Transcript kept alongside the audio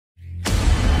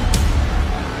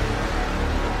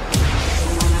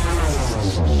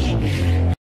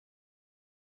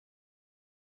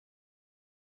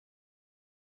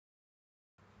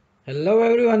Hello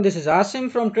everyone, this is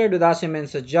Asim from Trade with Asim and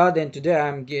Sajjad, and today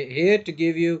I'm here to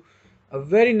give you a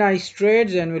very nice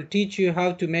trades and will teach you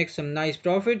how to make some nice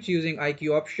profits using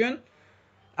IQ option.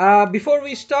 Before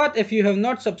we start, if you have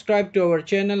not subscribed to our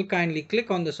channel, kindly click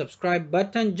on the subscribe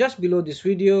button just below this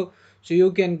video so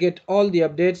you can get all the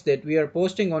updates that we are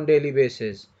posting on daily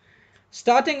basis.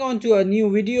 Starting on to a new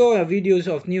video, videos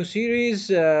of new series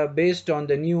based on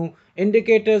the new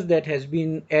indicators that has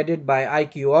been added by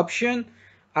IQ option.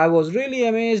 I was really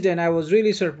amazed and I was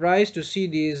really surprised to see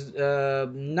these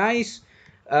nice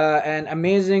and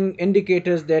amazing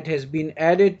indicators that has been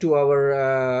added to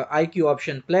our IQ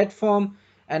option platform,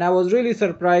 and I was really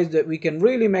surprised that we can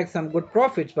really make some good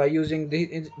profits by using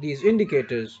these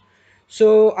indicators.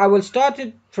 So I will start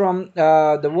it from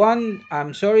the one.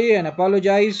 I'm sorry and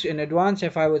apologize in advance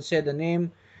if I would say the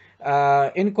name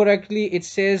incorrectly. It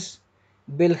says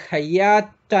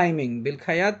Bilkhayat timing.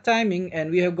 Bilkhayat timing,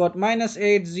 and we have got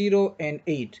 -8, 0, and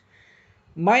 8.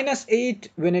 -8,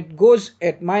 when it goes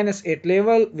at -8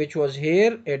 level, which was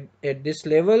here at this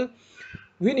level,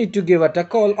 we need to give it a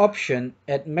call option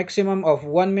at maximum of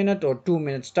 1 minute or 2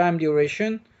 minutes time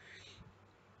duration.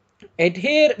 At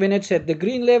here, when it's at the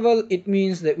green level, it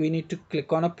means that we need to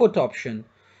click on a put option.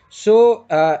 So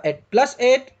at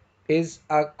 +8 is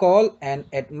a call, and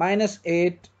at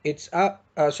 -8 it's a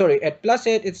sorry, at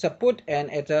 +8 it's a put,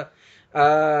 and at a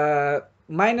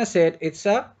 -8 it's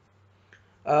a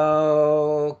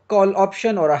call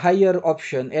option or a higher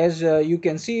option. As you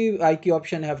can see, IQ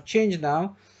option have changed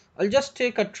now. I'll just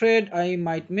take a trade. I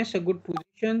might miss a good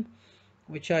position,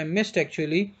 which I missed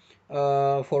actually,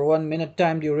 for 1 minute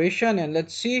time duration, and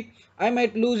let's see. I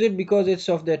might lose it because it's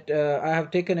of that I have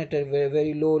taken it at a very,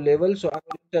 very low level, so I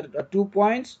will enter 2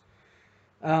 points.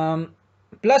 um,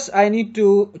 Plus I need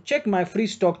to check my free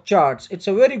stock charts. It's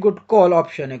a very good call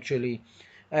option actually,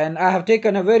 and I have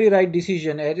taken a very right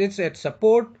decision. It's at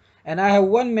support, and I have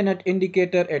 1 minute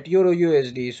indicator at Euro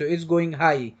USD, so it's going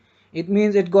high. It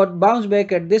means it got bounced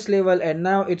back at this level, and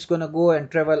now it's gonna go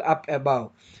and travel up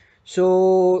above.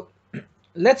 So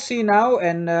let's see now,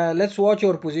 and let's watch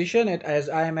your position as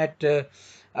I am at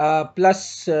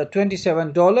plus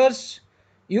 $27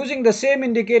 using the same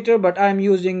indicator, but I'm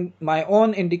using my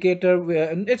own indicator.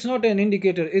 It's not an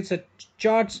indicator, it's a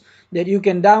charts that you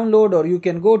can download, or you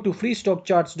can go to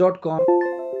freestockcharts.com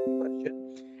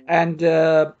and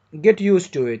get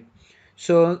used to it.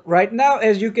 So right now,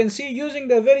 as you can see, using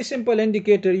the very simple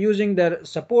indicator, using the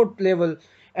support level,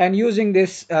 and using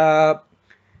this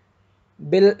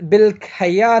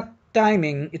Bilkhayat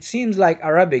timing, it seems like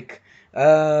Arabic.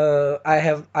 I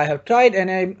have tried, and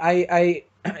I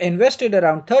invested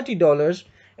around $30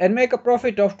 and make a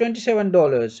profit of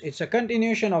 $27. It's a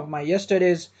continuation of my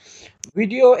yesterday's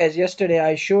video. As yesterday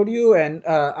I showed you, and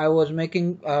I was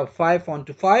making 5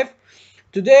 onto 5.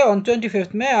 Today on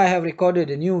 25th May, I have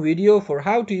recorded a new video for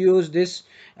how to use this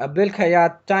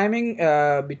Bilkhayat timing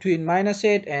between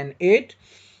 -8 and 8.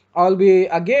 I'll be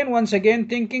again once again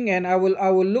thinking, and I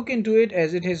will look into it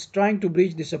as it is trying to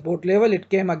breach the support level. It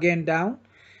came again down,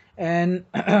 and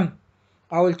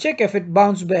I will check if it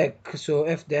bounced back. So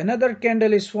if the another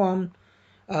candle is formed,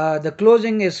 the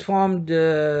closing is formed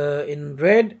in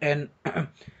red, and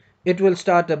it will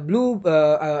start a blue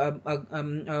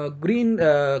green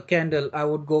candle, I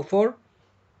would go for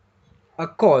a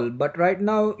call. But right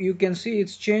now you can see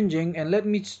it's changing, and let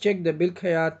me check the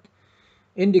Bilkhayat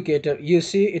indicator. You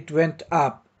see it went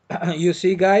up. You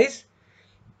see guys,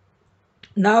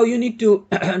 now you need to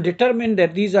determine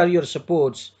that these are your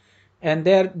supports, and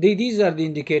these are the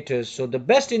indicators. So the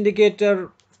best indicator,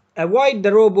 avoid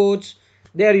the robots,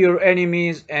 they're your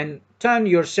enemies, and turn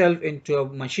yourself into a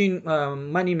machine,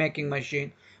 money making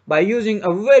machine, by using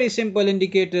a very simple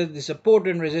indicator, the support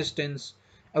and resistance.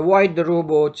 Avoid the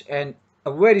robots, and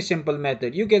a very simple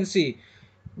method. You can see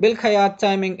Bill Khayat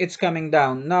timing, it's coming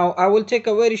down. Now I will take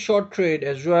a very short trade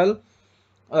as well,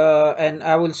 and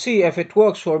I will see if it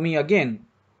works for me again.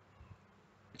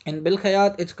 In Bill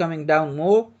Khayat, it's coming down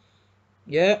more.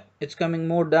 Yeah, it's coming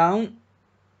more down.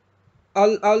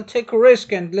 I'll take a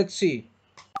risk, and let's see.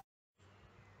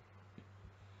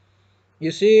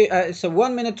 You see, it's a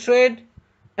 1 minute trade,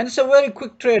 and it's a very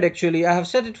quick trade actually. I have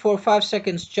set it for 5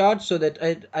 seconds chart so that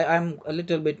I'm a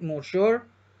little bit more sure.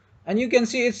 And you can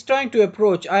see it's trying to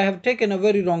approach. I have taken a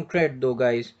very wrong trade though,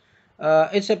 guys.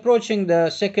 It's approaching the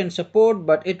second support,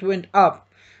 but it went up,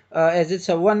 as it's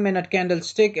a 1 minute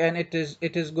candlestick, and it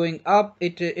is going up.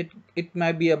 It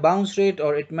might be a bounce rate,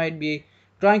 or it might be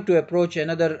trying to approach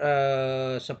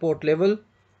another support level.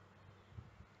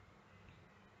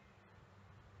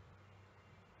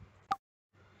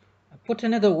 I put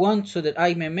another one so that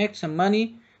I may make some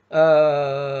money.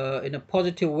 in a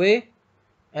positive way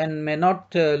and may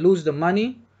not lose the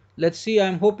money. Let's see,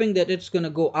 I'm hoping that it's gonna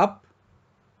go up.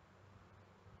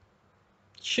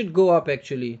 It should go up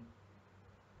actually.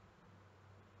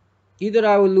 Either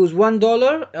I will lose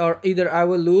 $1 or either I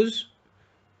will lose,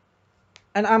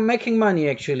 and I'm making money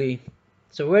actually.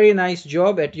 It's a very nice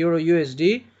job at Euro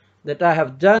USD that I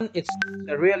have done. It's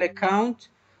a real account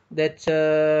that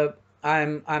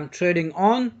I'm trading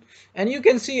on, and you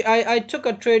can see I took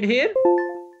a trade here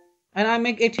and I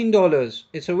make $18.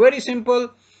 It's a very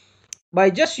simple. By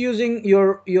just using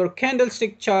your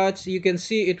candlestick charts, you can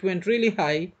see it went really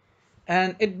high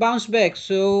and it bounced back.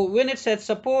 So when it's at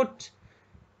support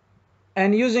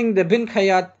and using the bin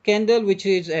khayat candle, which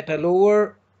is at a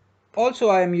lower, also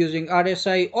I am using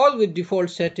RSI, all with default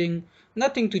setting,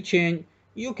 nothing to change,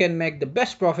 you can make the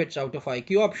best profits out of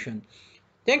IQ option.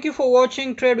 Thank you for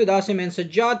watching Trade with Asim and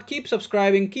Sajjad. Keep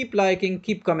subscribing, keep liking,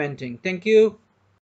 keep commenting. Thank you.